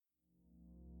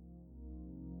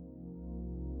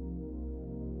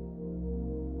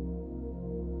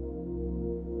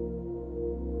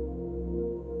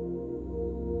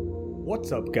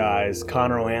What's up, guys?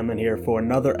 Connor O'Hanlon here for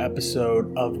another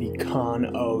episode of the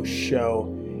Con O Show.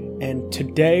 And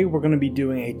today we're going to be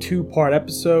doing a two-part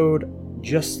episode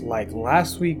just like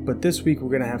last week, but this week we're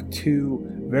going to have two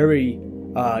very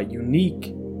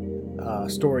unique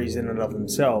stories in and of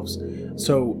themselves.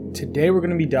 So today we're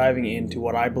going to be diving into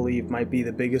what I believe might be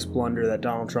the biggest blunder that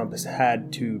Donald Trump has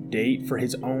had to date for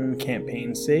his own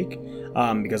campaign's sake,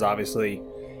 because obviously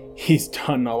he's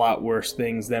done a lot worse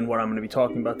things than what I'm going to be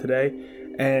talking about today.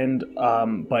 And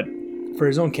but for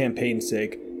his own campaign's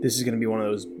sake, this is going to be one of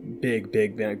those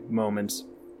big moments.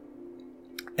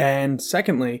 And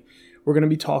secondly, we're going to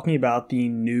be talking about the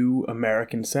new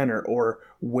American center, or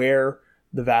where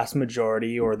the vast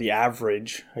majority, or the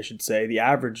average, I should say, the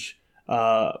average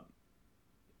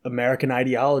American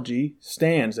ideology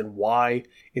stands, and why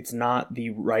it's not the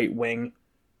right wing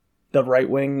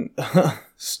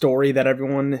story that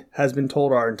everyone has been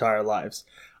told our entire lives.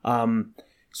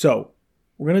 So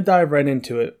we're going to dive right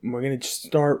into it. We're going to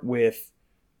start with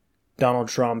Donald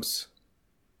Trump's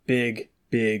big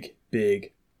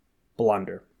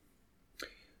blunder.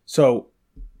 So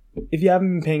if you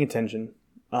haven't been paying attention,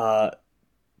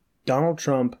 Donald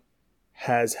Trump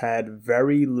has had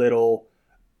very little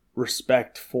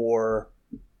respect for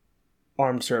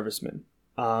armed servicemen.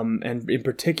 And in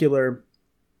particular,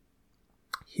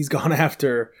 he's gone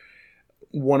after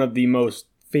one of the most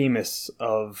famous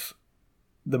of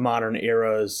the modern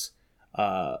era's,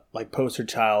 poster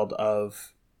child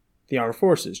of the armed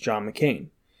forces, John McCain.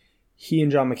 He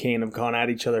and John McCain have gone at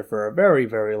each other for a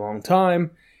very long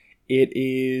time. It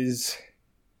is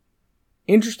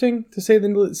interesting to say the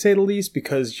least,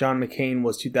 because John McCain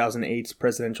was 2008's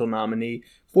presidential nominee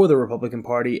for the Republican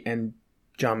Party, and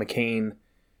John McCain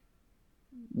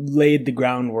laid the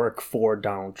groundwork for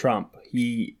Donald Trump.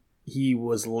 He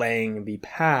was laying the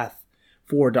path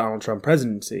for Donald Trump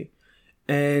presidency.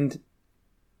 And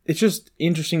it's just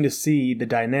interesting to see the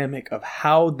dynamic of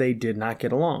how they did not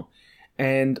get along.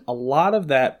 And a lot of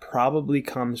that probably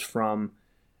comes from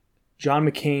John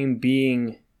McCain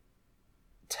being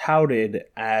touted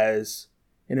as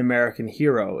an American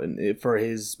hero for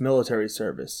his military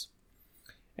service.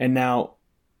 And now,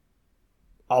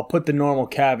 I'll put the normal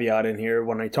caveat in here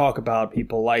when I talk about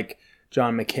people like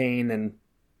John McCain and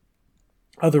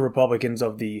other Republicans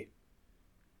of the,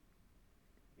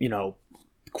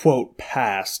 quote,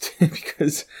 past,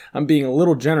 because I'm being a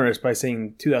little generous by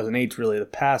saying 2008 is really the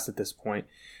past at this point.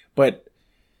 But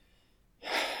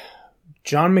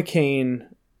John McCain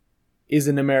is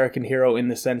an American hero in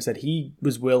the sense that he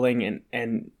was willing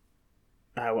and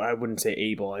I wouldn't say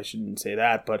able, I shouldn't say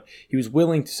that, but he was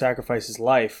willing to sacrifice his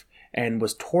life and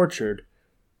was tortured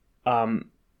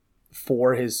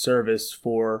for his service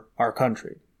for our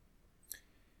country.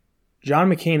 John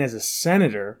McCain as a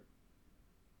senator,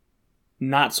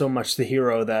 not so much the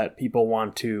hero that people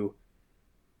want to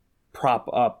prop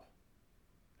up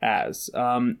as.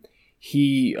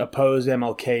 He opposed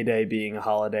MLK Day being a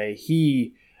holiday.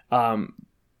 He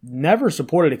never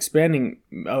supported expanding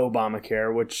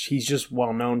Obamacare, which he's just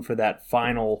well known for that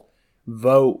final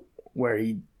vote where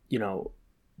he,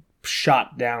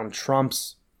 shot down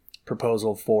Trump's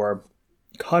proposal for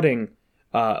cutting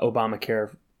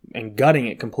Obamacare and gutting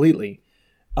it completely.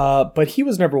 But he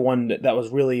was never one that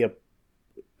was really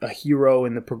a hero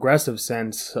in the progressive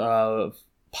sense of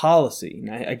policy.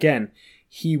 Now, again,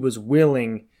 he was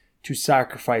willing to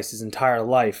sacrifice his entire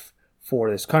life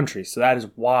for this country. So that is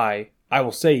why I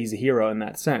will say he's a hero in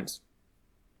that sense.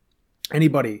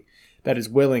 Anybody that is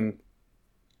willing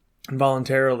and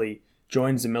voluntarily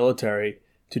joins the military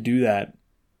to do that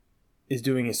is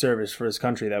doing a service for his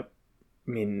country that,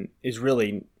 is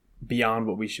really beyond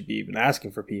what we should be even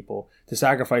asking for people, to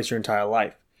sacrifice your entire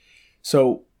life.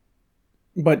 So,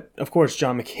 but of course,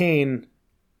 John McCain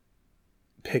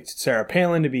picked Sarah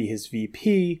Palin to be his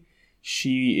VP.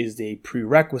 She is a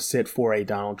prerequisite for a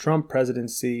Donald Trump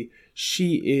presidency.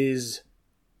 She is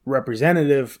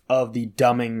representative of the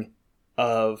dumbing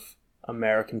of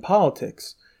American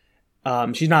politics.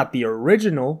 She's not the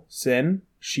original sin.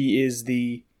 She is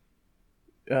the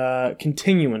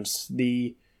continuance,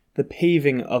 the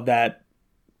paving of that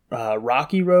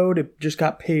rocky road. It just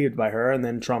got paved by her, and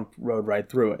then Trump rode right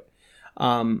through it.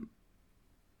 John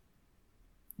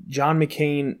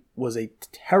McCain was a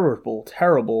terrible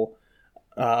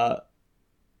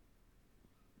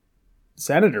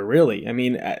senator, really.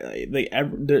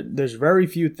 There's very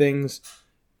few things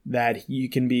that you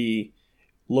can be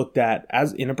looked at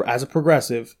as a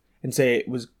progressive and say it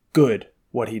was good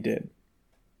what he did.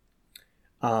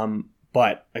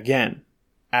 But again,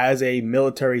 as a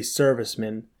military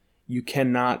serviceman, you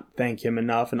cannot thank him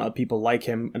enough and other people like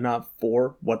him enough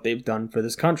for what they've done for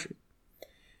this country.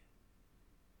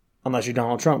 unless you're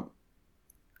Donald Trump.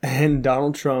 And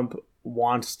Donald Trump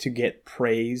wants to get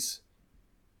praise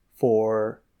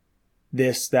for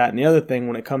this, that, and the other thing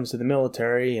when it comes to the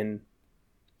military, and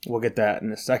we'll get that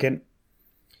in a second.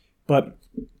 But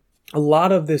a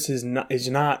lot of this is not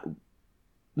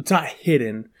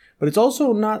hidden, but it's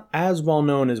also not as well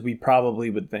known as we probably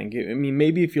would think. I mean,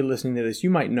 maybe if you're listening to this, you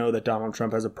might know that Donald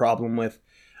Trump has a problem with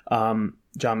John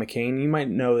McCain. You might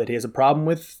know that he has a problem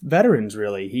with veterans,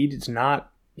 really. He does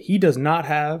not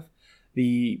have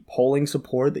the polling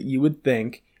support that you would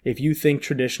think if you think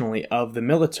traditionally of the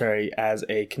military as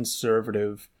a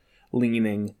conservative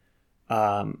leaning,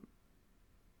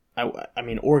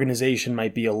 organization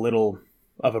might be a little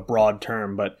of a broad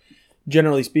term, but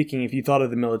generally speaking, if you thought of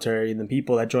the military and the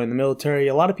people that join the military,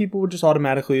 a lot of people would just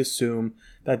automatically assume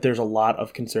that there's a lot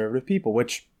of conservative people,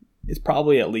 which is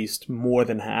probably at least more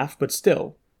than half, but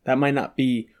still, that might not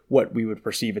be what we would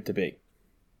perceive it to be.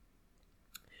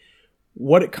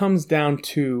 What it comes down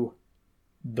to,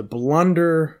 the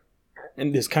blunder,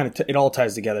 and this kind of it all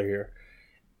ties together here,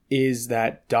 is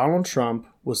that Donald Trump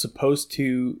was supposed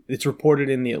to, it's reported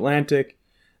in The Atlantic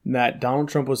that Donald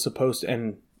Trump was supposed to,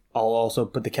 and I'll also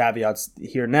put the caveats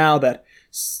here now that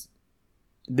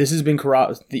this has been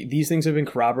these things have been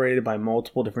corroborated by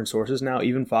multiple different sources now.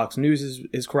 Even Fox News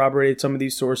has corroborated some of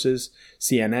these sources.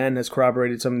 CNN has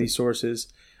corroborated some of these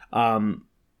sources. And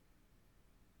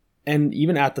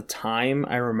even at the time,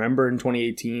 I remember in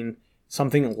 2018,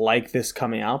 something like this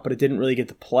coming out, but it didn't really get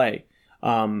to play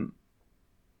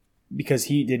because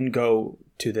he didn't go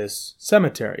to this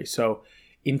cemetery. So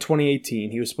in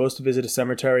 2018, he was supposed to visit a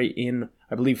cemetery in,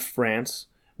 I believe, France,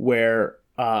 where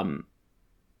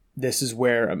this is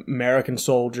where American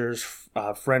soldiers,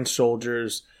 French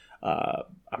soldiers,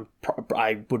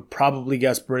 I would probably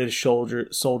guess British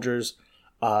soldiers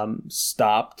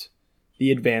stopped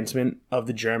the advancement of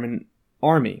the German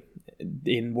army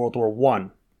in World War I.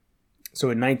 So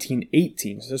in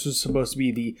 1918, so this was supposed to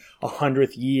be the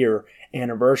 100th year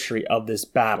anniversary of this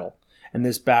battle. And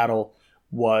this battle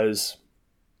was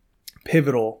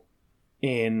pivotal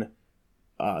in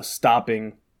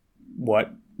stopping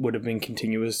what would have been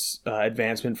continuous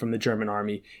advancement from the German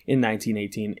army in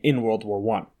 1918 in World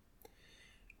War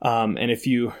I. And if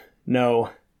you know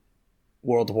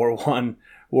World War I,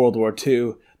 World War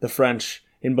II, the French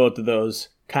in both of those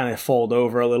kind of fold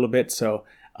over a little bit. So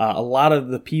a lot of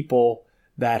the people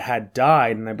that had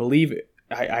died, and I believe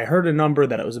I heard a number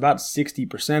that it was about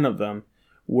 60% of them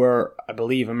were, I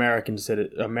believe, American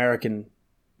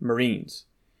Marines,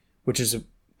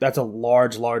 that's a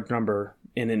large number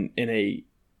in a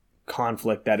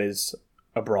conflict that is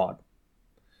abroad.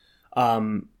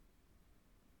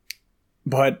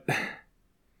 But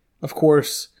of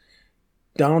course,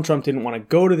 Donald Trump didn't want to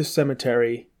go to the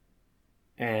cemetery,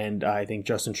 and I think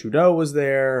Justin Trudeau was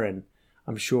there, and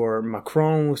I'm sure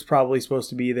Macron was probably supposed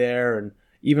to be there, and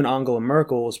even Angela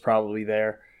Merkel was probably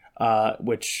there,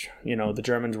 which, the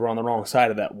Germans were on the wrong side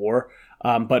of that war.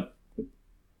 But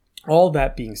all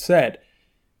that being said,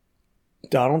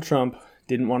 Donald Trump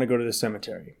didn't want to go to the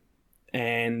cemetery.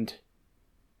 And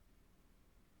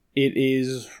it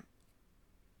is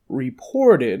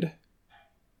reported,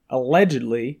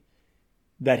 allegedly,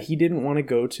 that he didn't want to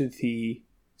go to the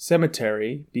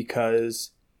cemetery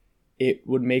because it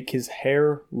would make his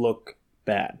hair look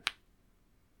bad.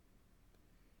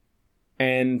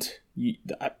 And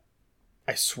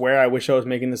I swear I wish I was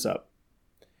making this up.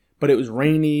 But it was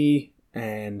rainy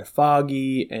and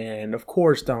foggy, and of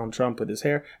course Donald Trump with his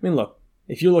hair. I mean, look,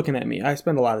 if you're looking at me, I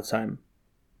spend a lot of time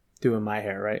doing my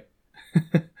hair, right?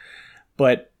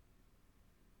 But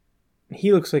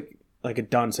he looks like a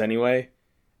dunce anyway,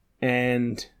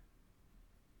 and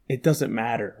it doesn't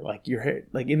matter. Like, your hair,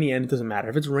 in the end, it doesn't matter.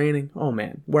 If it's raining, oh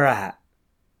man, wear a hat.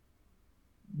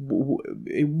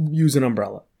 Use an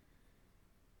umbrella.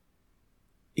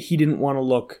 He didn't want to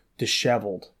look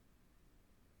disheveled,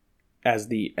 as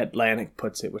the Atlantic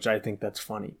puts it, which I think that's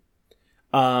funny.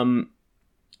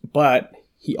 But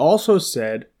he also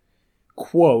said,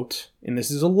 quote, and this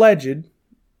is alleged,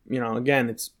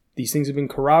 again, these things have been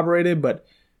corroborated, but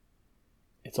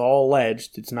it's all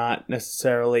alleged. It's not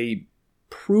necessarily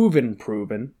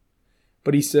proven.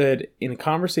 But he said, in a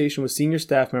conversation with senior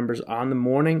staff members on the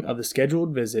morning of the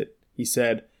scheduled visit, he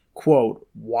said, quote,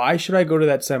 "Why should I go to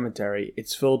that cemetery?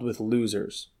 It's filled with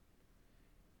losers."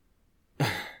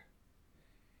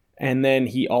 And then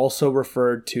he also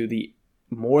referred to the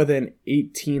more than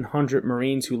 1,800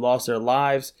 Marines who lost their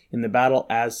lives in the battle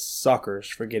as suckers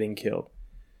for getting killed.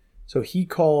 So he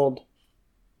called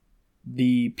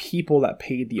the people that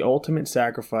paid the ultimate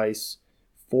sacrifice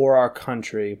for our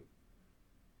country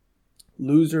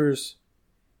losers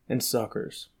and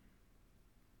suckers.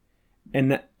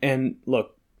 And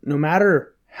look, no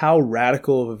matter how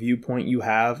radical of a viewpoint you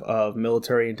have of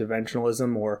military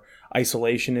interventionism or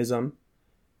isolationism,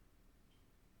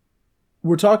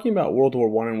 we're talking about World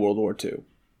War I and World War II.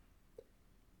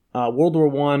 World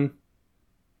War I,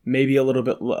 maybe a little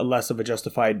bit less of a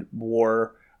justified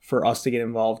war for us to get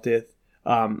involved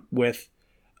with,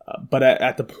 but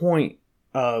at the point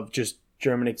of just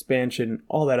German expansion,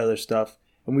 all that other stuff,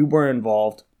 and we were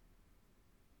involved,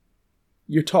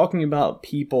 you're talking about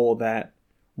people that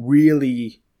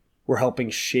really were helping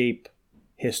shape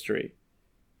history.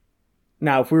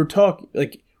 Now, if we were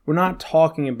we're not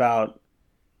talking about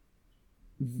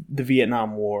the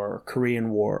Vietnam War or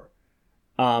Korean War,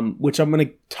 which I'm going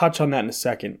to touch on that in a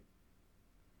second.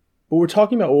 But we're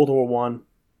talking about World War I,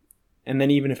 and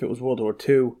then even if it was World War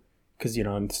II, because,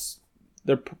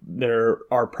 there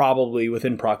are probably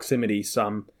within proximity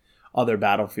some other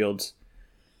battlefields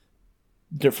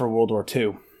for World War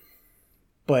II.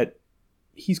 But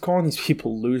he's calling these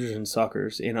people losers and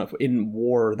suckers in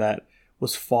war that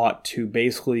was fought to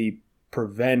basically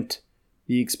prevent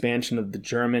the expansion of the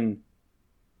German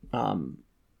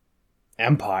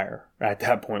empire at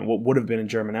that point, what would have been a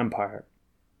German empire.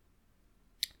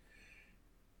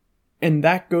 And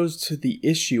that goes to the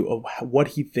issue of what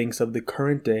he thinks of the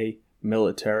current day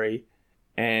military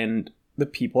and the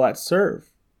people that serve.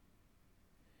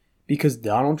 Because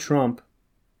Donald Trump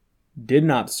did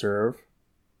not serve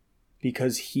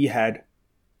because he had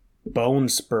bone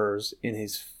spurs in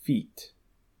his feet.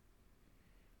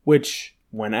 Which,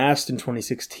 when asked in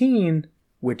 2016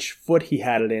 which foot he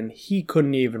had it in, he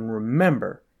couldn't even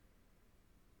remember.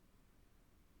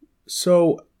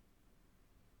 So,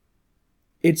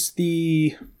 it's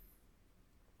the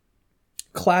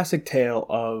classic tale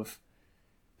of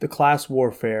the class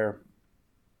warfare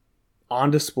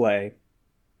on display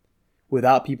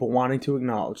without people wanting to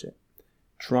acknowledge it.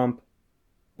 Trump,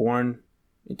 born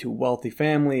into a wealthy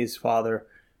family, his father,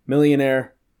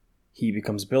 millionaire. He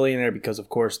becomes billionaire because, of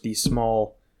course, the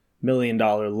small $1 million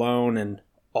loan and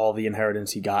all the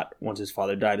inheritance he got once his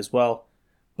father died as well.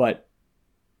 But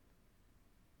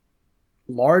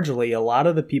largely, a lot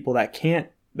of the people that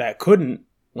couldn't,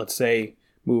 let's say,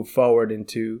 move forward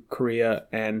into Korea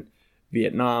and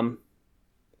Vietnam,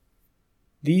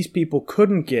 these people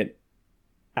couldn't get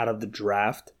out of the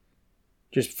draft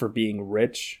just for being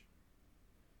rich.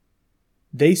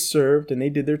 They served and they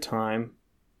did their time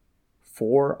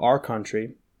for our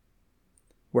country,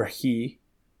 where he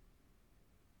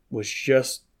was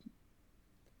just...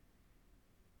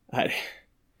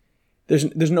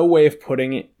 There's no way of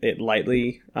putting it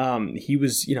lightly. He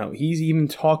was, he's even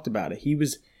talked about it. He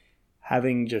was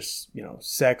having just,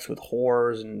 sex with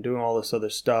whores and doing all this other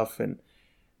stuff. And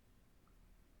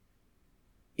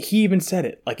he even said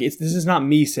it. This is not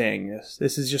me saying this.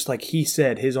 This is just he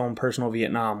said his own personal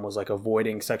Vietnam was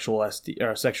avoiding sexual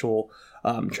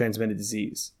transmitted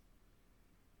disease.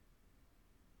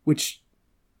 Which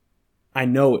I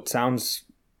know it sounds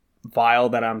vile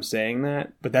that I'm saying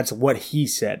that, but that's what he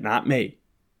said, not me.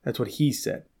 That's what he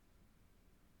said.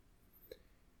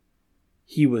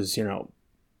 He was,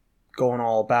 going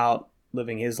all about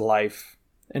living his life,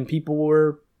 and people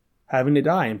were having to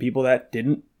die, and people that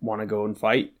didn't want to go and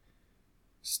fight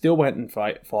still went and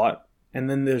fought. And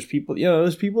then there's people,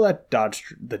 that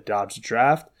dodged the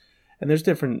draft, and there's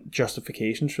different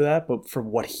justifications for that, but for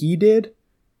what he did,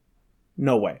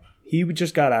 no way. He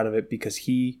just got out of it because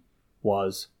he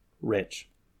was rich.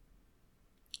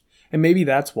 And maybe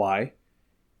that's why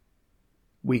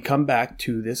we come back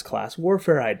to this class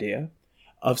warfare idea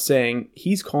of saying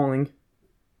he's calling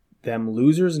them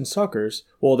losers and suckers.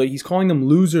 Well, he's calling them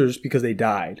losers because they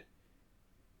died.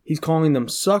 He's calling them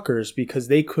suckers because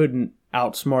they couldn't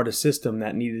outsmart a system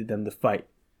that needed them to fight.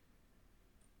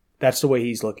 That's the way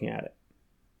he's looking at it.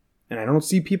 And I don't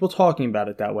see people talking about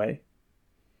it that way.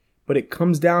 But it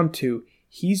comes down to,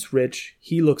 he's rich,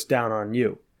 he looks down on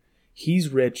you. He's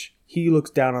rich, he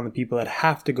looks down on the people that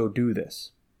have to go do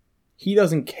this. He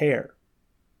doesn't care.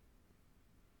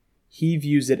 He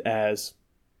views it as,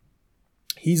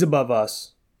 he's above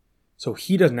us, so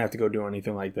he doesn't have to go do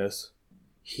anything like this.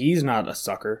 He's not a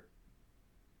sucker.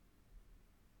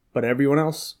 But everyone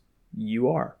else, you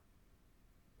are.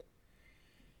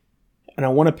 And I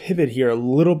want to pivot here a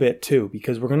little bit too,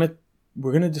 because we're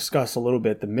going to discuss a little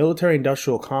bit the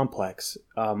military-industrial complex.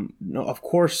 No, of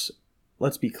course,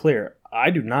 let's be clear. I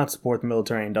do not support the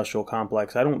military-industrial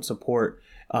complex. I don't support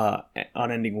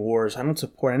unending wars. I don't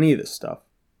support any of this stuff.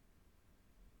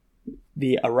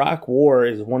 The Iraq War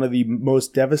is one of the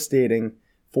most devastating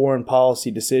foreign policy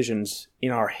decisions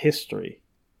in our history.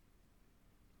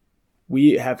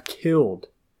 We have killed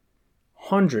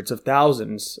hundreds of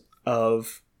thousands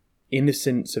of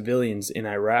innocent civilians in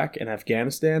Iraq and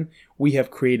Afghanistan. We have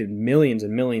created millions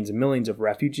and millions and millions of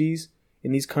refugees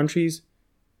in these countries.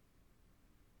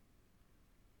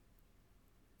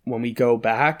 When we go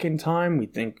back in time, we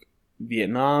think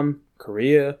Vietnam,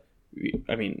 Korea.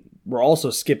 We're also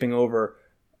skipping over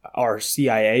our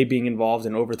CIA being involved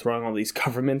in overthrowing all these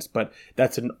governments, but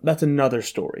that's another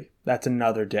story. That's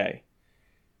another day.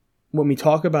 When we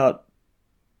talk about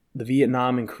the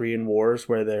Vietnam and Korean wars,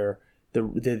 where they're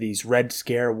these Red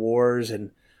Scare wars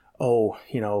and,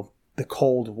 the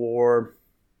Cold War,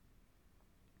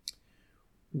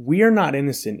 we are not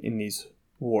innocent in these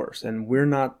wars, and we're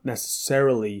not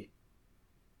necessarily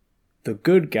the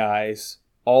good guys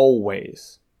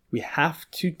always. We have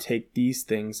to take these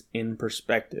things in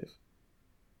perspective.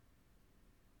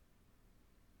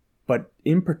 But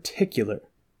in particular,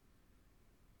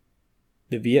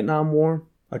 the Vietnam War,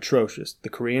 atrocious. The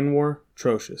Korean War,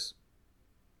 atrocious.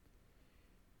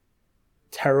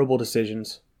 Terrible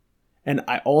decisions. And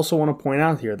I also want to point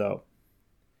out here, though,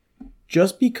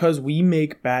 just because we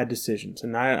make bad decisions,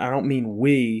 and I don't mean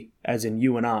we as in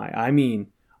you and I mean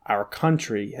our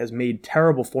country has made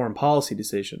terrible foreign policy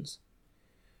decisions,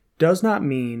 does not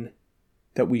mean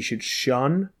that we should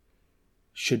shun,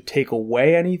 should take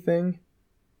away anything,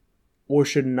 or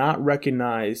should not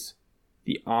recognize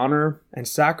the honor and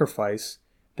sacrifice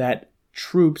that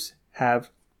troops have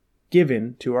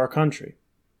given to our country.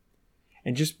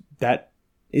 And just that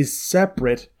is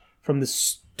separate from the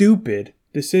stupid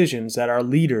decisions that our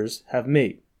leaders have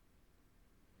made.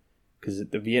 Because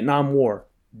the Vietnam War,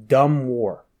 dumb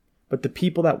war. But the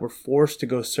people that were forced to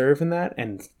go serve in that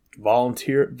and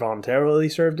voluntarily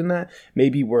served in that,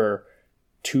 maybe were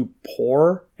too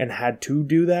poor and had to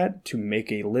do that to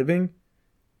make a living,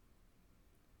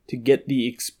 to get the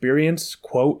experience,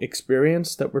 quote,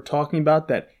 experience that we're talking about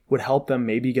that would help them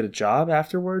maybe get a job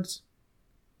afterwards.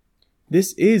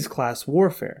 This is class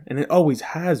warfare, and it always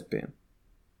has been.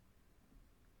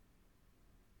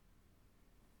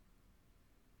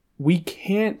 We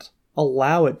can't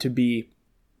allow it to be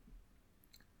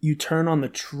you turn on the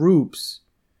troops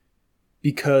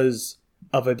because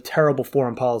of a terrible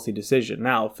foreign policy decision.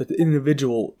 Now, if the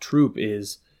individual troop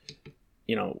is,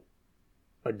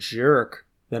 a jerk,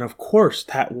 then of course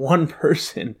that one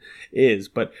person is.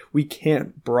 But we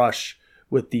can't brush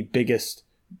with the biggest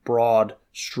broad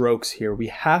strokes here. We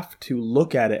have to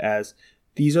look at it as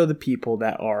these are the people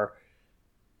that are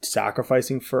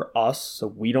sacrificing for us so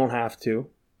we don't have to,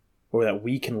 or that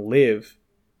we can live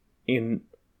in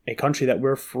a country that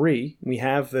we're free. We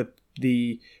have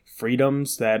the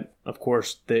freedoms that, of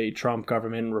course, the Trump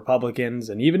government, Republicans,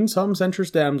 and even some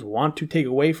centrist Dems want to take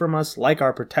away from us, like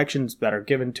our protections that are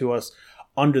given to us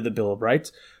under the Bill of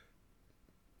Rights.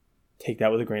 Take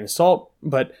that with a grain of salt,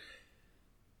 but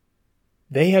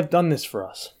they have done this for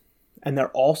us. And there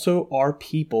also are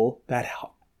people that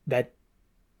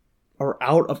are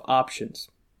out of options.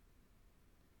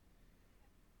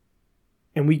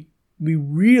 And we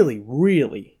really,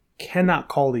 really cannot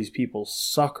call these people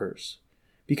suckers,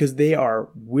 because they are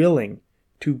willing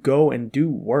to go and do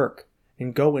work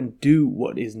and go and do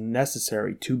what is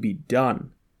necessary to be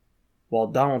done, while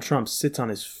Donald Trump sits on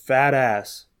his fat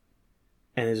ass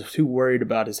and is too worried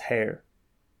about his hair.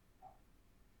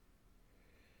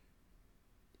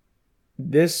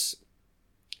 This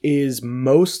is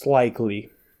most likely,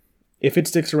 if it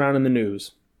sticks around in the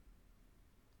news,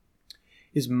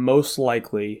 is most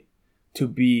likely to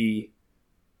be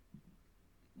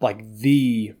like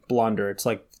the blunder. It's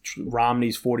like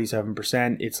Romney's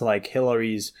 47%. It's like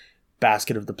Hillary's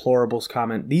basket of deplorables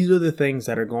comment. These are the things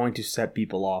that are going to set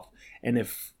people off. And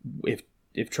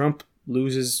if Trump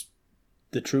loses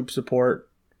the troop support,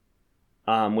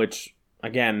 which,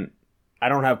 again, I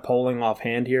don't have polling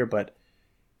offhand here, but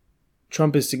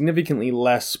Trump is significantly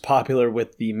less popular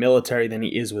with the military than he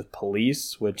is with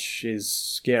police, which is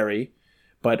scary,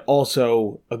 but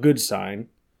also a good sign.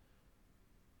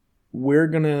 We're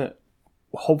going to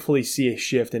hopefully see a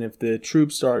shift. And if the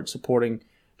troops start supporting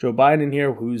Joe Biden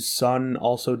here, whose son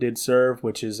also did serve,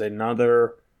 which is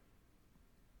another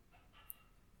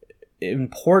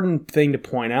important thing to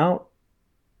point out.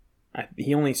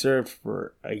 He only served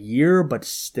for a year, but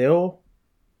still,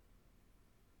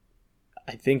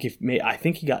 I think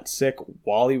he got sick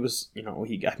while he was, I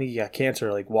think he got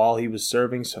cancer like while he was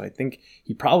serving. So I think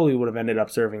he probably would have ended up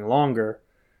serving longer.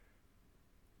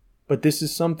 But this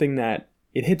is something that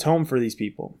it hits home for these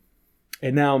people.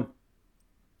 And now,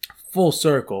 full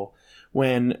circle,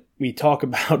 when we talk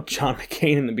about John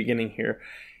McCain in the beginning here,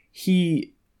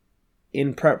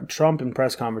 Trump in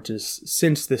press conferences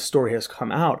since this story has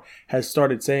come out has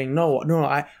started saying, no,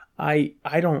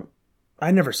 I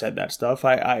I never said that stuff.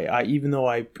 I even though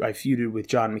I feuded with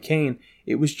John McCain,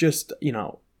 it was just,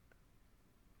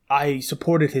 I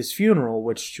supported his funeral,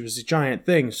 which was a giant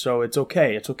thing, so it's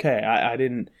okay. It's okay. I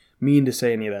didn't mean to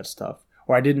say any of that stuff.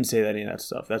 Or I didn't say any of that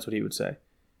stuff. That's what he would say.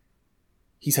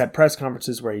 He's had press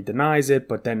conferences where he denies it,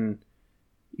 but then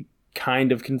he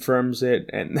kind of confirms it,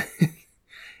 and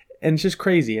and it's just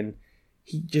crazy. And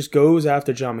he just goes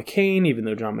after John McCain, even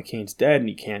though John McCain's dead, and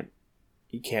he can't,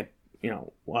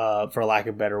 for lack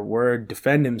of a better word,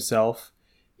 defend himself.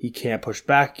 He can't push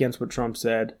back against what Trump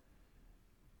said.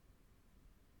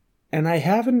 And I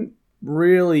haven't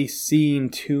really seen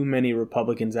too many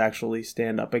Republicans actually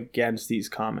stand up against these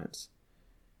comments.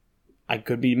 I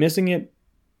could be missing it,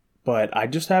 but I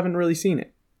just haven't really seen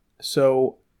it.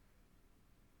 So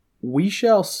we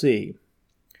shall see.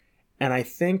 And I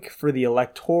think for the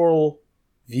electoral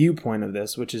viewpoint of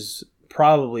this, which is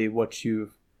probably what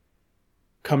you've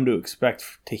come to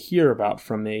expect to hear about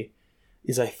from me,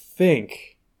 is I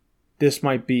think this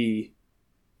might be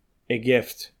a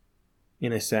gift,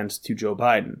 in a sense, to Joe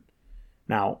Biden.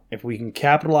 Now, if we can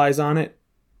capitalize on it,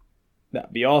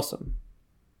 that'd be awesome.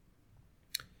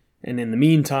 And in the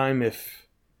meantime, if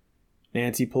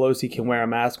Nancy Pelosi can wear a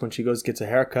mask when she gets a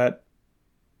haircut,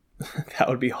 that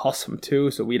would be awesome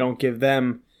too, so we don't give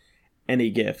them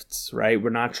any gifts, right? We're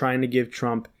not trying to give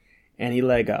Trump any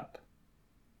leg up.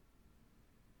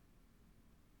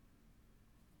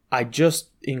 I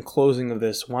just, in closing of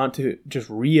this, want to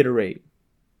just reiterate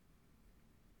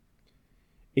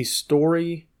a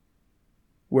story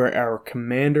where our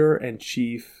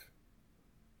commander-in-chief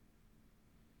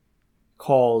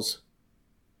calls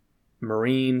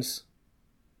Marines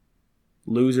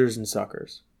losers and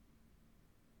suckers.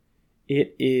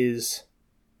 It is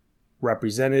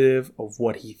representative of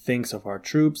what he thinks of our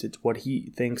troops. It's what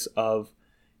he thinks of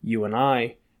you and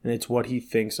I, and it's what he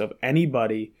thinks of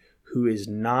anybody who is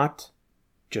not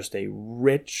just a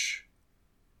rich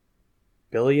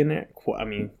billionaire,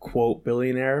 quote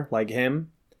billionaire like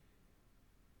him,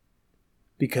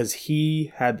 because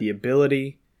he had the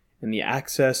ability and the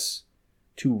access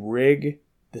to rig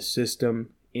the system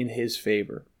in his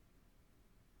favor.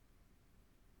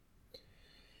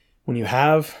 When you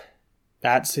have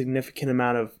that significant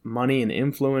amount of money and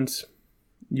influence,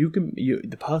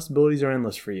 the possibilities are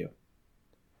endless for you.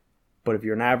 But if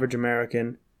you're an average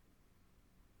American,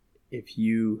 if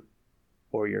you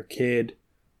or your kid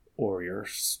or your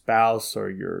spouse or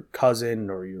your cousin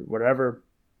or your whatever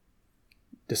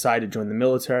decide to join the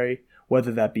military,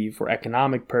 whether that be for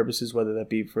economic purposes, whether that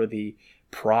be for the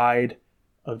pride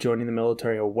of joining the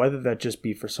military, or whether that just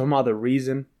be for some other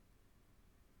reason,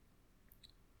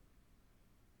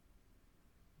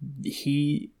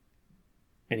 he,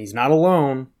 and he's not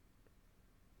alone,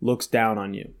 looks down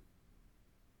on you.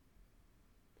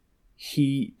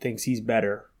 He thinks he's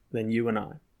better than you and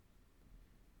I.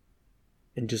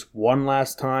 And just one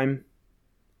last time,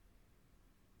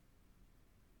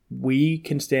 we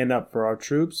can stand up for our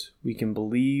troops. We can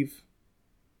believe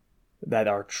that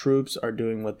our troops are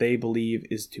doing what they believe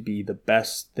is to be the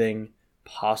best thing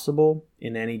possible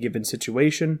in any given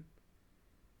situation,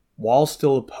 while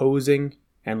still opposing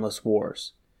endless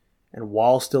wars, and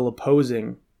while still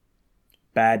opposing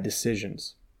bad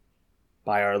decisions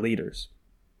by our leaders.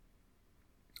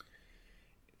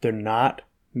 They're not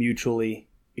mutually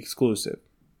exclusive.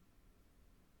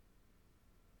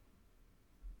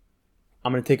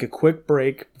 I'm going to take a quick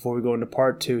break before we go into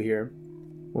part 2 here,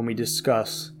 when we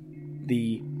discuss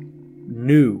the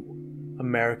new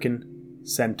American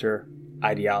Center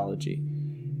ideology.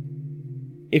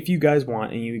 If you guys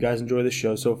want, and you guys enjoy the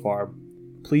show so far,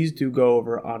 please do go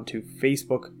over onto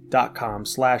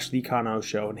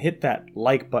facebook.com/TheConOShow and hit that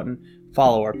like button,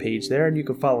 follow our page there, and you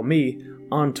can follow me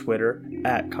on Twitter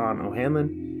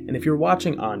 @ConO'Hanlon. And if you're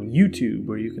watching on YouTube,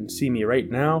 where you can see me right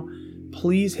now,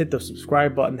 please hit the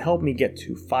subscribe button. Help me get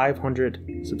to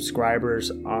 500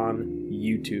 subscribers on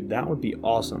YouTube. That would be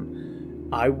awesome.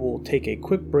 I will take a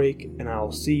quick break, and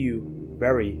I'll see you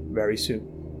very, very soon.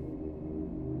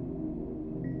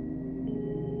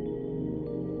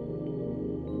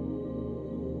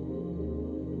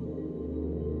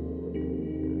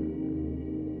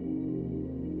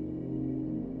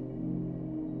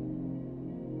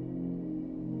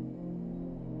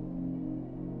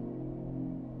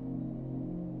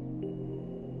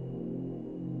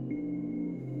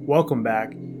 Welcome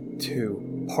back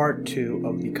to part 2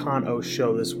 of the Con O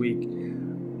Show this week.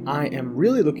 I am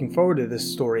really looking forward to this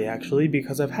story, actually,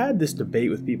 because I've had this debate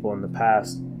with people in the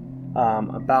past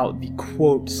about the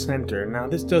quote center. Now,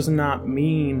 this does not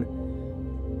mean,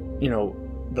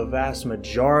 the vast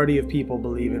majority of people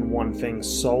believe in one thing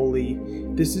solely.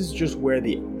 This is just where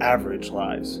the average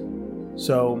lies.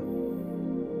 So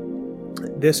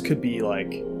this could be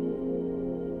like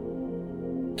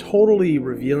totally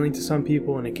revealing to some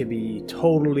people, and it could be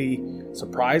totally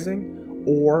surprising,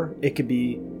 or it could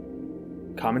be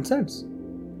common sense,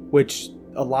 which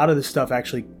a lot of this stuff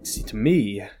actually, to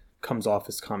me, comes off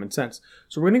as common sense.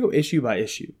 So we're going to go issue by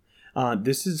issue.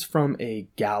 This is from a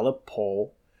Gallup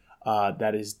poll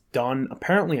that is done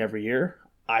apparently every year.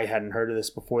 I hadn't heard of this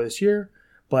before this year,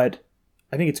 but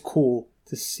I think it's cool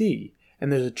to see.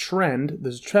 And there's a trend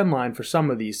line for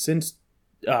some of these since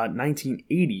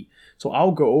 1980. So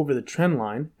I'll go over the trend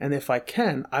line, and if I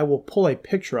can, I will pull a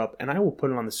picture up and I will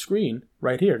put it on the screen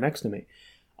right here next to me.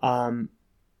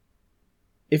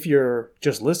 If you're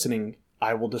just listening,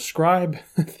 I will describe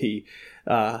the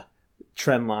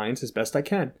trend lines as best I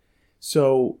can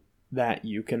so that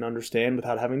you can understand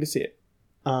without having to see it.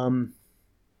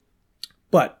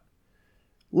 But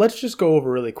let's just go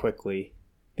over really quickly.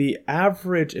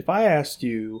 If I asked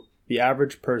you, the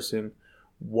average person,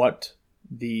 what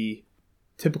the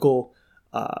typical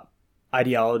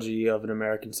ideology of an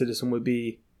American citizen would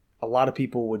be, a lot of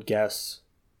people would guess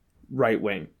right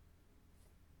wing.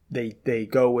 They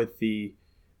go with the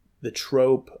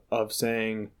trope of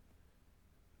saying,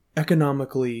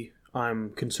 economically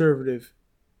I'm conservative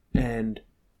and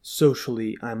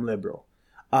socially I'm liberal.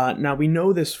 Now we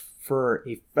know this for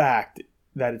a fact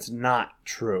that it's not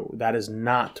true. That is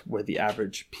not where the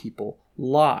average people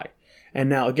lie. And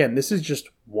now again, this is just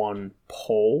one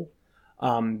poll,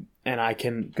 and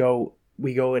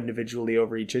we go individually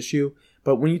over each issue.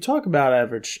 But when you talk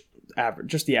about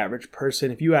just the average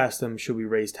person, if you ask them, should we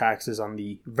raise taxes on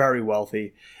the very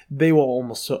wealthy, they will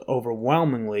almost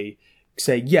overwhelmingly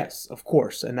say yes, of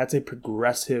course. And that's a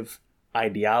progressive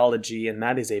ideology, and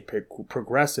that is a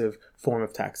progressive form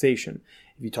of taxation.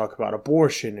 If you talk about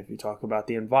abortion, if you talk about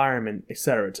the environment,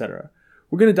 etc., etc.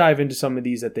 We're going to dive into some of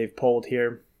these that they've polled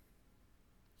here.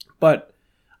 But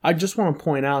I just want to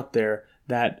point out there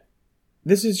that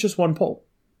this is just one poll.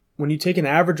 When you take an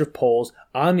average of polls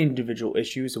on individual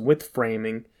issues and with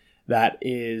framing that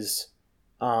is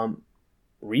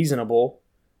reasonable,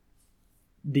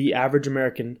 the average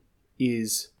American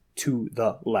is to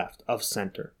the left of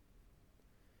center.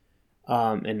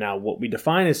 And now what we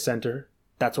define as center,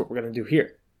 that's what we're going to do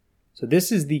here. So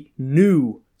this is the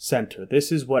new center.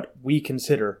 This is what we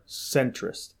consider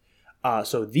centrist.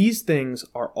 So these things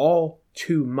are all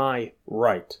to my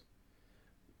right.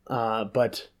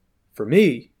 But for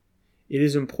me, it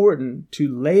is important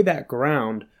to lay that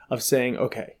ground of saying,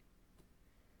 okay,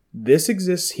 this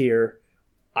exists here,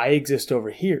 I exist over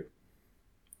here.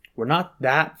 We're not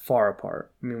that far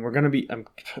apart. I mean, I'm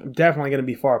definitely going to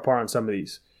be far apart on some of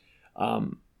these.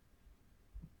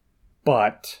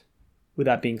 But with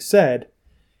that being said,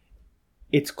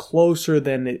 it's closer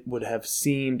than it would have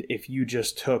seemed if you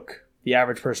just took the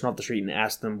average person off the street and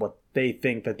asked them what they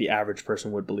think that the average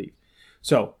person would believe.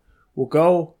 So we'll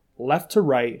go left to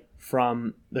right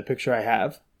from the picture I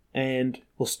have, and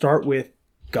we'll start with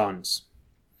guns.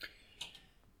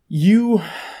 The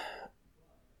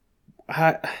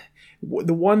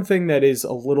one thing that is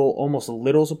almost a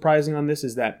little surprising on this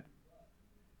is that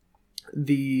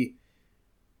the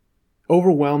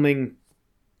overwhelming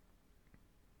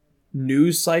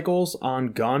news cycles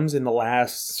on guns in the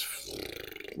last,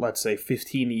 let's say,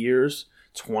 15 years,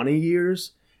 20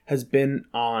 years, has been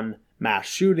on mass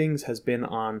shootings, has been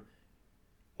on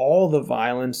all the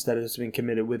violence that has been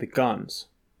committed with guns.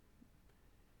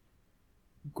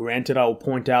 Granted, I will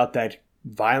point out that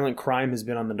violent crime has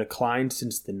been on the decline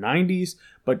since the 90s,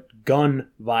 but gun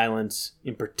violence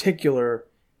in particular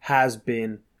has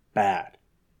been bad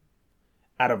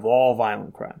out of all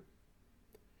violent crime.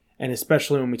 And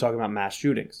especially when we talk about mass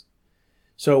shootings.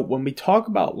 So when we talk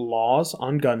about laws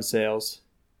on gun sales,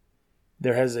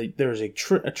 there's a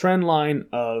trend line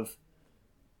of,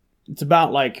 it's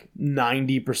about like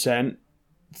 90%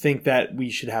 think that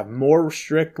we should have more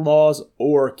strict laws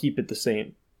or keep it the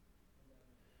same.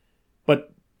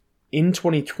 But in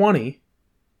 2020,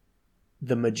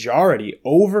 the majority,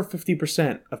 over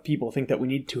 50% of people think that we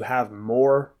need to have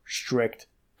more strict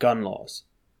gun laws.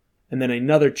 And then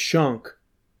another chunk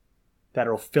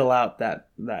that'll fill out that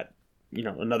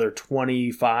another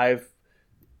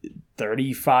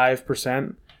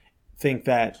 35% think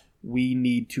that we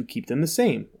need to keep them the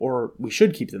same, or we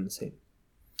should keep them the same.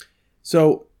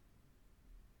 So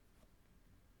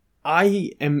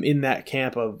I am in that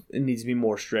camp of it needs to be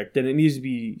more strict and it needs to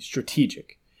be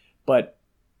strategic. But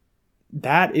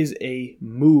that is a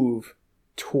move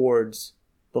towards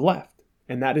the left.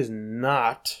 And that is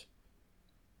not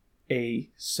a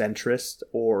centrist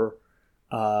or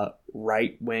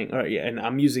right wing, and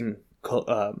I'm using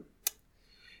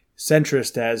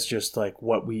centrist as just like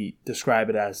what we describe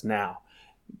it as now.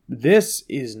 This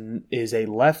is a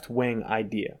left wing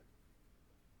idea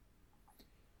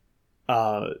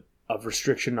of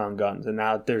restriction on guns, and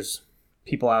now there's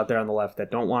people out there on the left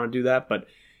that don't want to do that, but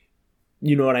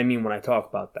you know what I mean when I talk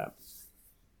about that.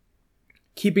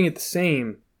 Keeping it the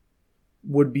same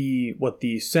would be what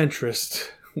the centrist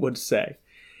would say,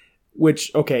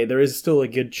 which, okay, there is still a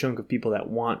good chunk of people that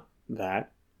want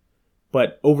that,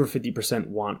 but over 50%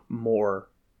 want more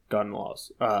gun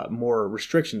laws, more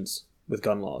restrictions with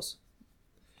gun laws.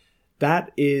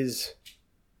 That is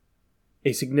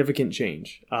a significant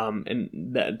change, and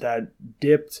that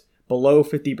dipped below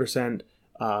 50%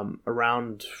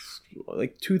 around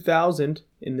like 2000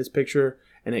 in this picture,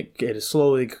 and it has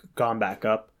slowly gone back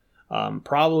up,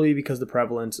 probably because the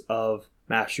prevalence of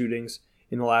mass shootings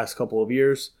in the last couple of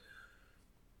years.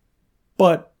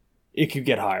 But it could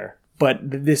get higher. But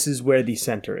this is where the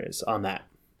center is on that.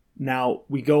 Now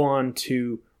we go on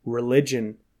to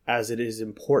religion as it is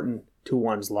important to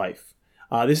one's life.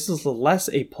 This is less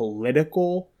a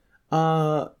political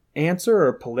answer or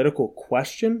a political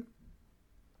question,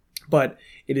 but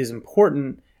it is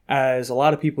important as a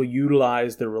lot of people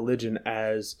utilize their religion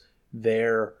as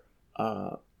their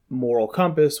moral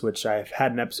compass, which I've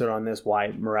had an episode on this,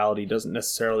 why morality doesn't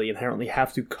necessarily inherently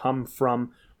have to come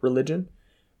from religion.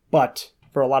 But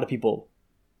for a lot of people,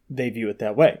 they view it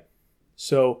that way.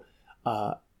 So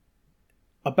about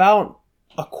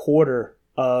a quarter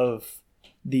of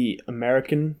the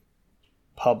American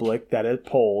public that is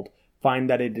polled find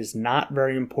that it is not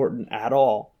very important at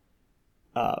all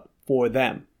for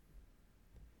them.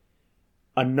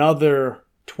 Another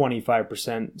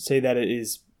 25% say that it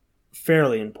is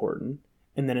fairly important,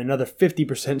 and then another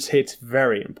 50% say it's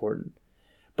very important.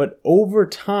 But over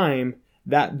time,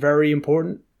 that very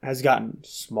important has gotten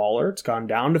smaller. It's gone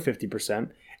down to 50%,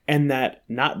 and that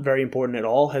not very important at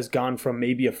all has gone from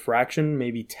maybe a fraction,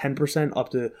 maybe 10%,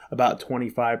 up to about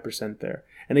 25% there.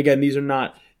 And again, these are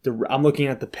not, I'm looking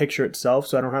at the picture itself,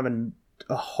 so I don't have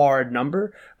a hard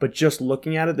number, but just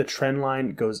looking at it, the trend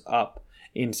line goes up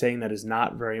in saying that is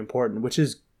not very important, which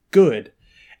is good.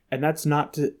 And that's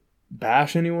not to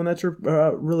bash anyone that's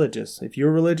religious. If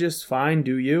you're religious, fine,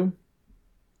 do you.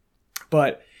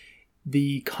 But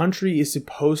the country is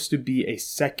supposed to be a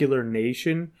secular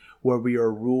nation where we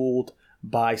are ruled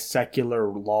by secular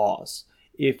laws.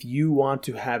 If you want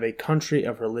to have a country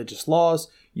of religious laws,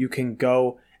 you can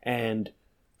go and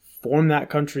form that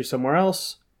country somewhere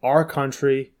else. Our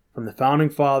country, from the founding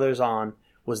fathers on,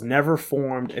 was never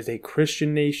formed as a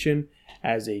Christian nation,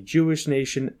 as a Jewish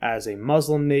nation, as a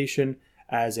Muslim nation,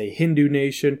 as a Hindu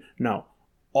nation. No,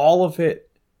 all of it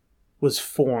was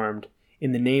formed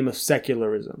in the name of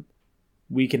secularism.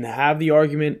 We can have the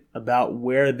argument about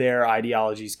where their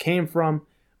ideologies came from,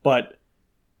 but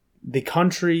the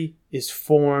country is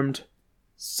formed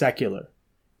secular.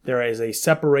 There is a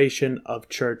separation of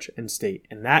church and state,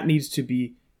 and that needs to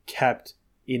be kept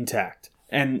intact.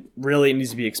 And really it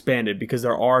needs to be expanded because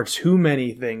there are too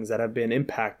many things that have been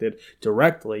impacted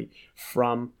directly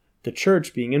from the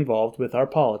church being involved with our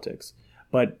politics.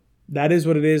 But that is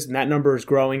what it is, and that number is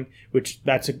growing, which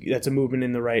that's a movement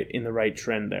in the right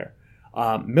trend there.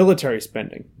 Military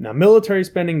spending. Now, military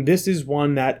spending, this is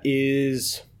one that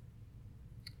is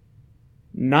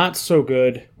not so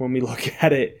good when we look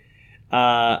at it.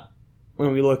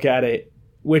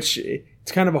 Which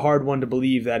it's kind of a hard one to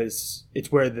believe that it's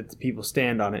where the people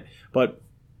stand on it. But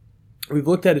we've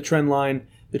looked at a trend line.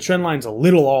 The trend line's a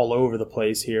little all over the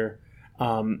place here.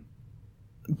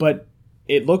 But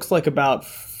it looks like about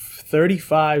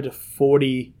 35 to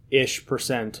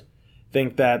 40-ish%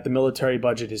 think that the military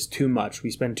budget is too much.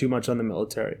 We spend too much on the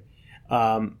military.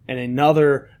 And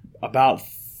another about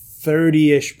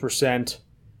 30-ish%,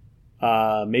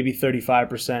 maybe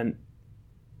 35%,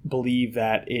 believe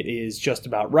that it is just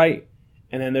about right.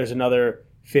 And then there's another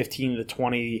 15 to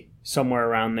 20, somewhere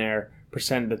around there,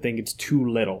 percent that think it's too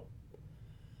little.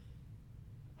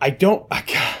 I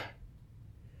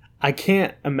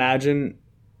can't imagine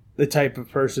the type of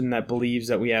person that believes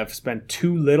that we have spent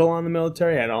too little on the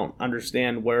military. I don't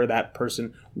understand what that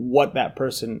person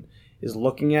is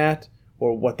looking at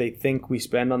or what they think we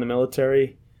spend on the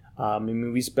military.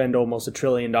 We spend almost $1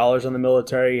 trillion on the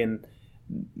military, and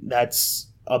that's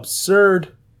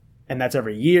absurd, and that's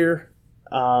every year.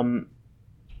 And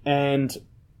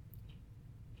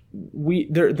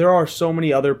there are so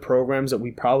many other programs that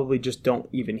we probably just don't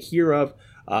even hear of,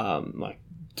 like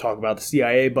talk about the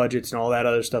CIA budgets and all that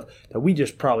other stuff that we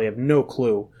just probably have no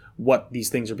clue what these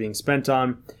things are being spent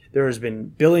on. There has been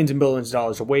billions and billions of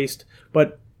dollars of waste.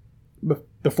 But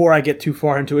before I get too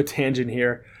far into a tangent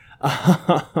here,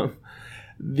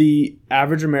 the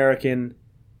average American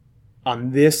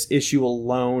on this issue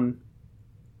alone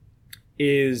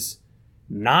is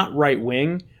not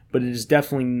right-wing, but it is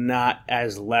definitely not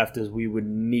as left as we would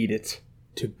need it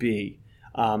to be.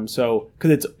 So,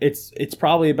 because it's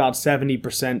probably about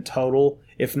 70% total,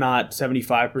 if not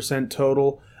 75%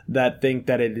 total, that think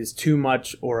that it is too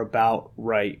much or about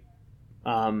right.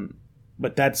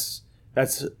 But that's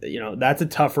a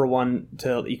tougher one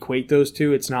to equate those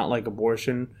two. It's not like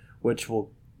abortion, which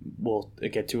we'll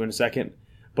get to in a second,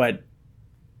 but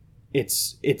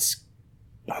it's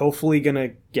hopefully gonna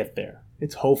get there.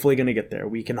 It's hopefully gonna get there.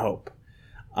 We can hope.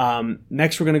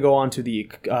 Next, we're gonna go on to the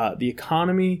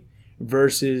economy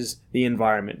versus the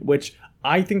environment, which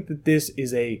I think that this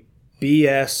is a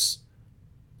BS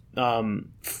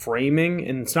framing,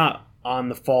 and it's not on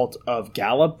the fault of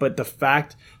Gallup, but the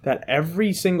fact that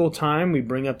every single time we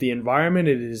bring up the environment,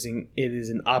 it is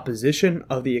in opposition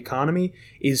of the economy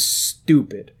is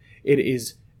stupid. It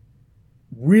is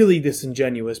really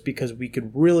disingenuous, because we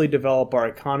could really develop our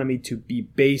economy to be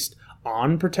based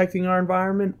on protecting our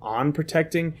environment, on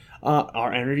protecting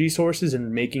our energy sources,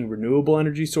 and making renewable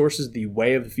energy sources the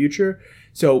way of the future.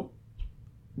 So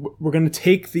we're going to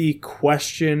take the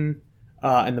question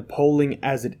and the polling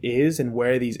as it is and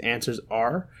where these answers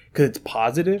are, because it's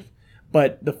positive.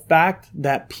 But the fact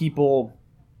that people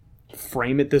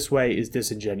frame it this way is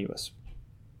disingenuous.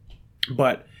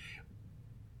 But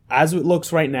as it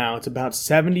looks right now, it's about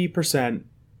 70%,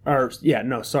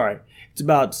 it's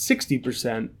about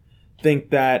 60%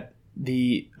 think that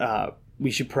we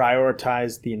should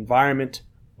prioritize the environment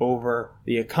over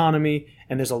the economy,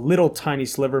 and there's a little tiny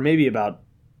sliver, maybe about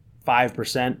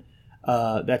 5%,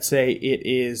 that say it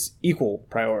is equal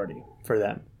priority for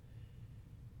them.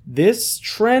 This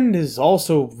trend is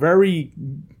also very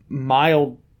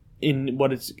mild in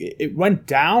what it went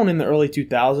down in the early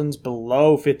 2000s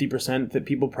below 50% that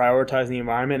people prioritize the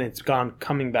environment. It's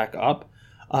coming back up.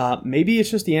 Maybe it's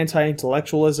just the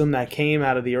anti-intellectualism that came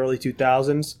out of the early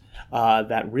 2000s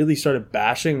that really started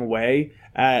bashing away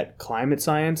at climate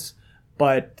science.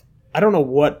 But I don't know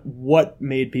what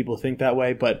made people think that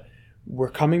way, but we're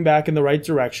coming back in the right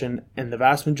direction, and the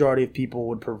vast majority of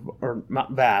people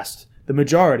the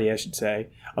majority, I should say,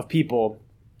 of people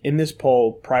in this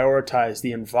poll prioritize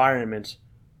the environment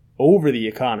over the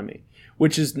economy,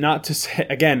 which is not to say,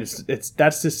 again,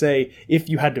 that's to say if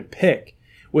you had to pick,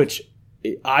 which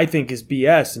I think is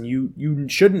BS, and you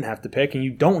shouldn't have to pick, and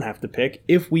you don't have to pick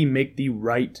if we make the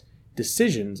right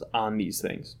decisions on these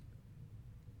things.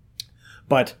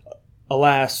 But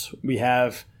alas, we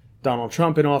have Donald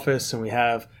Trump in office, and we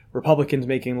have Republicans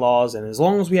making laws, and as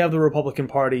long as we have the Republican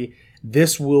Party,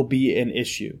 this will be an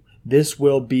issue. This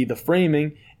will be the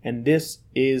framing, and this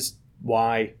is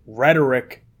why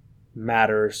rhetoric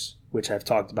matters, which I've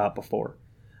talked about before.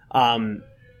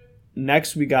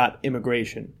 Next, we got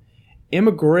immigration.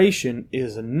 Immigration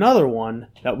is another one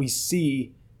that we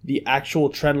see the actual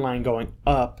trend line going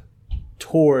up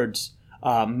towards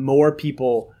more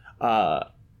people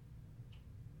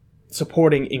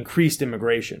supporting increased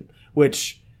immigration,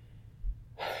 which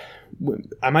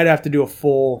I might have to do a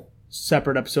full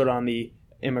separate episode on the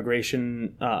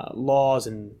immigration laws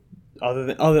and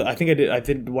other. I think I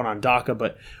did one on DACA,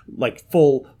 but like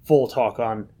full talk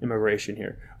on immigration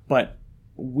here. But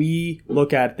we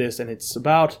look at this, and it's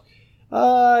about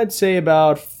I'd say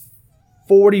about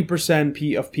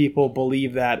 40% of people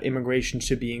believe that immigration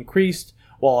should be increased,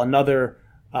 while another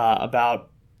about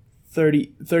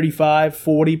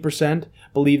 40%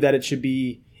 believe that it should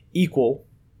be equal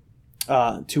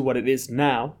to what it is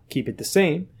now, keep it the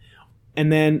same.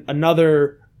 And then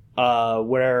another,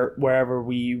 wherever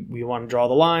we want to draw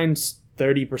the lines,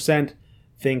 30%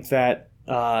 think that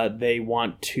they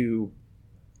want to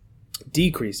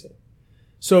decrease it.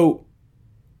 So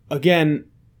again,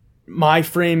 my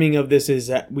framing of this is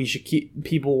that we should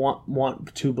people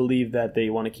want to believe that they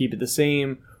want to keep it the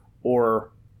same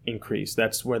or increase.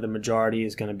 That's where the majority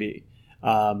is going to be.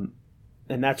 And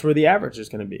that's where the average is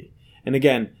going to be. And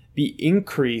again, the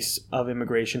increase of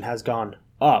immigration has gone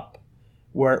up,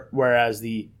 whereas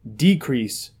the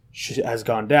decrease has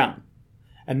gone down.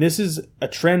 And this is a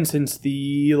trend since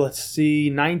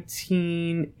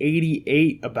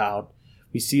 1988 about.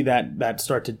 We see that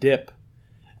start to dip,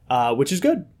 which is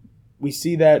good. We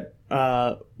see that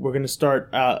we're going to start...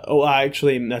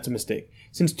 actually, that's a mistake.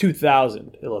 Since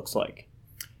 2000, it looks like.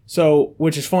 So,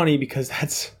 which is funny because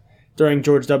that's during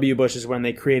George W. Bush is when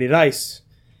they created ICE.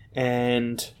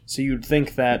 And so you'd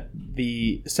think that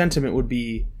the sentiment would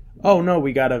be oh no,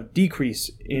 we got to decrease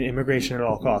in immigration at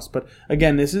all costs. But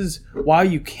again, this is why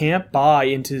you can't buy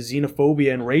into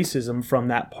xenophobia and racism from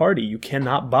that party. You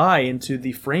cannot buy into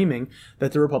the framing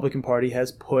that the Republican Party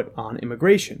has put on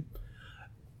immigration.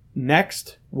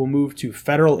 Next, we'll move to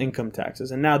federal income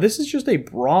taxes. And now this is just a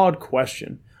broad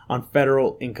question on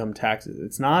federal income taxes.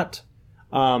 It's not,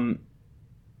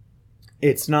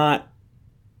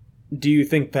 do you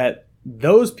think that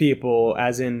those people,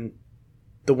 as in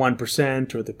the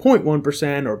 1% or the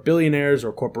 0.1% or billionaires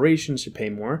or corporations, should pay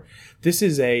more? This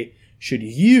is should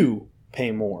you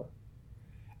pay more?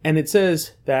 And it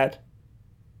says that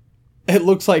it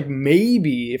looks like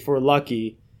maybe, if we're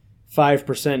lucky,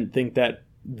 5% think that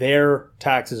their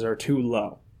taxes are too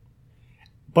low.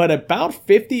 But about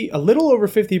a little over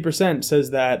 50%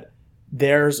 says that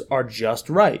theirs are just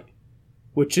right,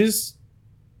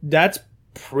 that's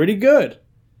pretty good.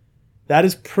 That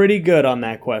is pretty good on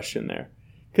that question there.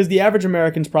 Because the average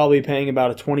American's probably paying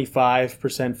about a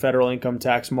 25% federal income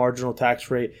tax, marginal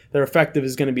tax rate. Their effective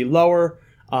is going to be lower.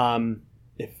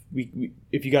 If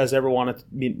you guys ever want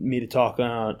me to talk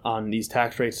on these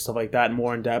tax rates and stuff like that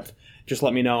more in depth, just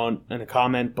let me know in a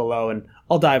comment below, and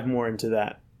I'll dive more into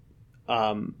that.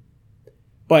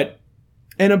 But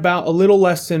about a little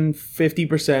less than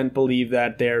 50% believe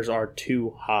that theirs are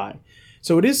too high.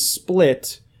 So it is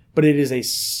split, but it is a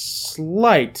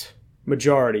slight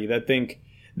majority that think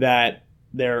that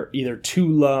they're either too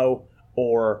low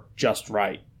or just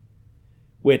right.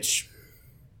 Which,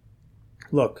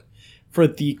 look, for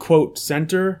the quote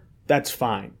center, that's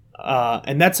fine.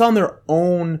 And that's on their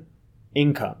own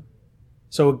income.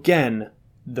 So again,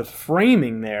 the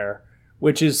framing there,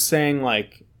 which is saying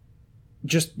like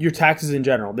just your taxes in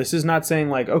general. This is not saying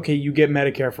like, okay, you get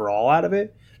Medicare for all out of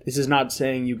it. This is not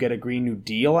saying you get a Green New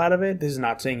Deal out of it. This is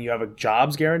not saying you have a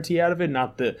jobs guarantee out of it,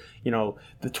 not the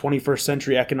 21st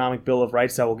century economic bill of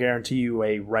rights that will guarantee you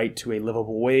a right to a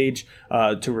livable wage,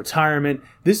 to retirement.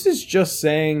 This is just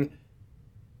saying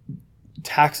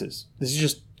taxes. This is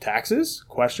just taxes, ?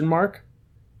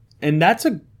 And that's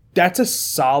a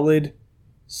solid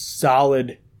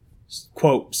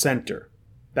quote center.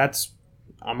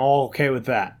 I'm all okay with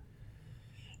that.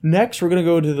 Next, we're going to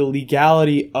go to the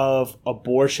legality of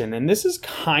abortion. And this is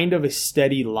kind of a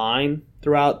steady line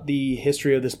throughout the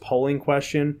history of this polling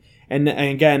question. And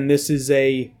again, this is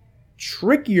a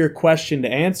trickier question to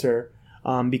answer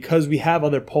because we have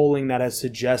other polling that has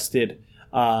suggested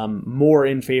more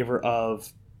in favor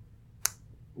of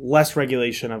less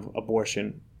regulation of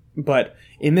abortion. But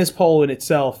in this poll in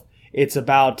itself, it's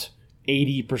about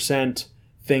 80%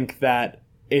 think that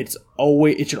it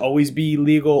should always be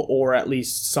legal, or at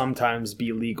least sometimes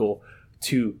be legal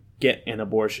to get an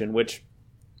abortion, which,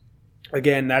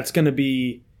 again, that's going to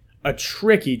be a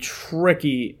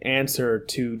tricky answer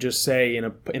to just say in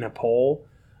a poll.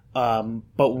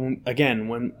 But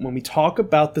when we talk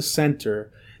about the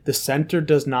center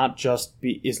is not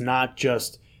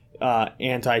just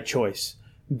anti-choice.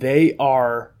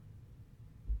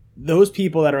 Those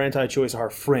people that are anti-choice are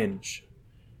fringe.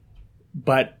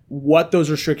 But what those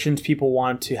restrictions people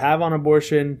want to have on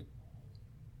abortion,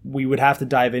 we would have to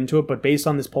dive into it. But based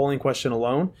on this polling question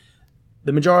alone,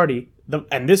 the majority,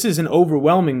 and this is an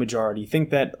overwhelming majority, think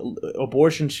that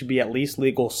abortion should be at least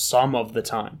legal some of the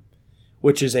time,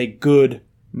 which is a good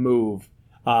move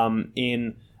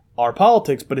in our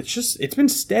politics. But it's been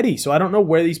steady. So I don't know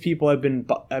where these people have been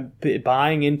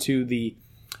buying into the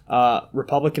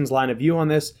Republicans' line of view on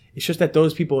this. It's just that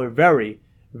those people are very,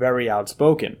 very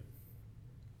outspoken.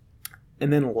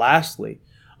 And then lastly,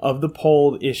 of the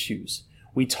polled issues,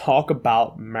 we talk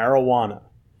about marijuana.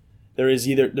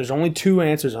 There's only two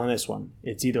answers on this one.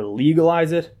 It's either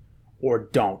legalize it or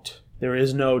don't. There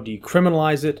is no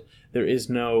decriminalize it. There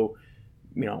is no,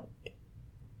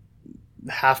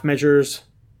 half measures.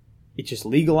 It's just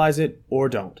legalize it or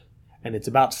don't. And it's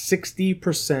about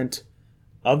 60%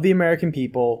 of the American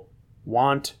people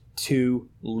want to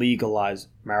legalize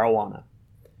marijuana.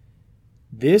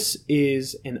 This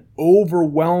is an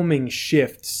overwhelming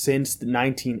shift since the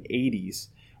 1980s,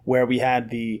 where we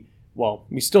had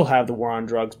we still have the war on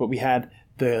drugs, but we had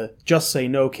the Just Say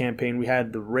No campaign. We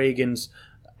had the Reagans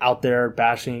out there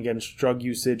bashing against drug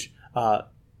usage.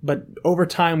 But over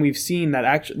time, we've seen that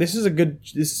actually this is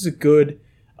a good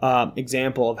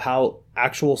example of how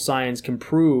actual science can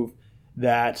prove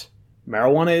that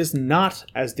marijuana is not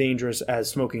as dangerous as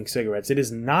smoking cigarettes. It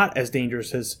is not as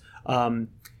dangerous as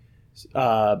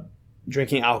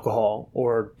drinking alcohol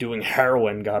or doing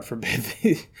heroin, God forbid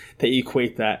they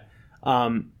equate that.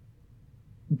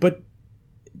 But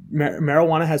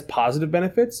marijuana has positive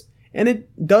benefits, and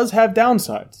it does have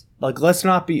downsides. Like, let's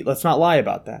not lie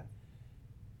about that.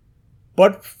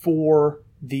 But for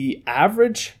the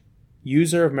average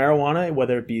user of marijuana,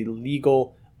 whether it be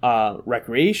legal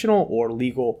recreational or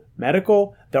legal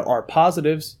medical, there are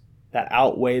positives that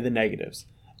outweigh the negatives.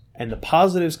 And the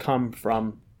positives come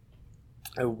from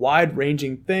a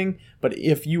wide-ranging thing, but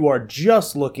if you are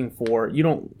just looking for, you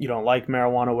don't like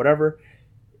marijuana, whatever,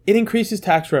 it increases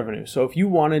tax revenue. So if you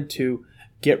wanted to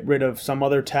get rid of some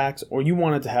other tax, or you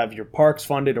wanted to have your parks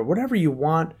funded, or whatever you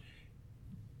want,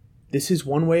 this is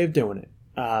one way of doing it.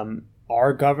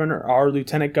 Our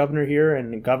lieutenant governor here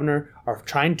and the governor are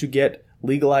trying to get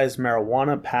legalized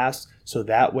marijuana passed so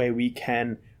that way we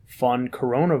can fund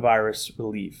coronavirus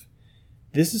relief.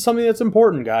 This is something that's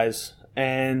important, guys.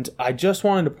 And I just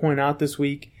wanted to point out this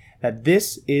week that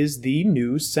this is the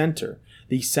new center.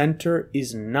 The center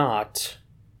is not,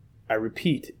 I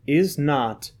repeat, is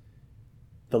not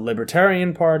the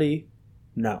Libertarian Party.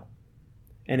 No.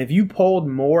 And if you polled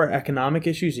more economic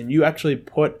issues and you actually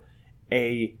put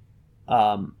a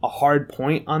hard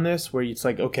point on this where it's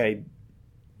like, okay,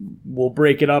 we'll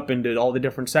break it up into all the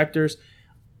different sectors,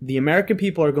 the American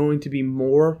people are going to be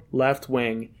more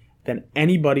left-wing than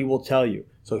anybody will tell you.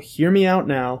 So hear me out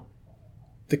now.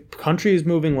 The country is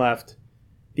moving left.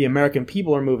 The American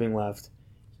people are moving left.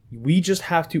 We just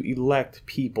have to elect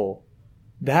people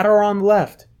that are on the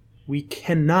left. We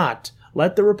cannot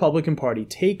let the Republican Party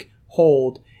take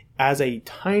hold as a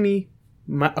tiny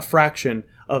fraction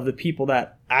of the people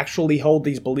that actually hold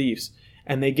these beliefs,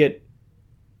 and they get,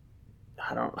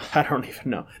 I don't even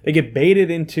know. They get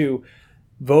baited into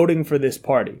voting for this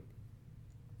party.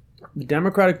 The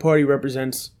Democratic Party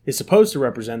is supposed to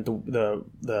represent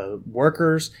the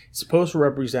workers. It's supposed to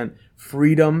represent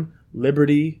freedom,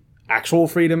 liberty, actual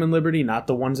freedom and liberty, not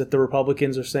the ones that the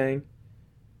Republicans are saying.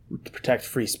 We protect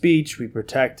free speech. We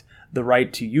protect the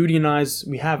right to unionize.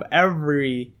 We have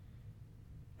every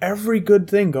good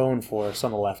thing going for us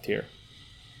on the left here.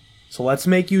 So let's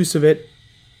make use of it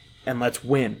and let's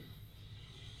win.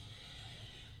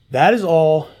 That is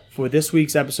all for this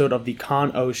week's episode of the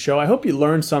Con O Show. I hope you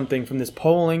learned something from this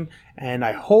polling, and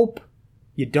I hope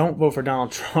you don't vote for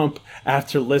Donald Trump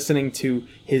after listening to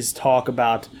his talk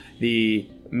about the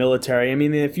military. I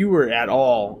mean, if you were at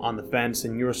all on the fence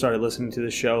and you started listening to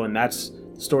the show and that's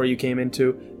the story you came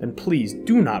into, then please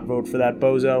do not vote for that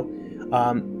bozo.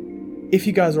 If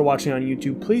you guys are watching on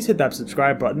YouTube, please hit that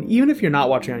subscribe button. Even if you're not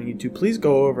watching on YouTube, please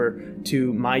go over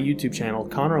to my YouTube channel,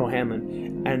 Connor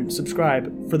O'Hanlon, and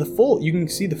subscribe for the full. You can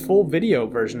see the full video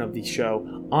version of the show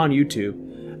on YouTube.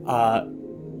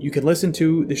 You can listen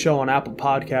to the show on Apple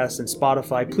Podcasts and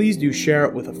Spotify. Please do share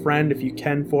it with a friend if you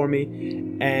can for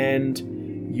me.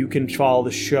 And you can follow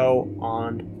the show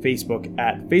on Facebook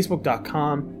at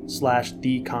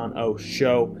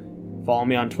facebook.com/theconoshow. Follow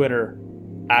me on Twitter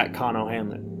at Con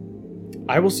O'Hanlon.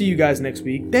 I will see you guys next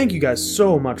week. Thank you guys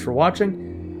so much for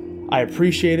watching. I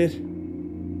appreciate it.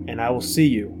 And I will see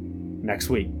you next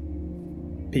week.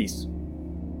 Peace.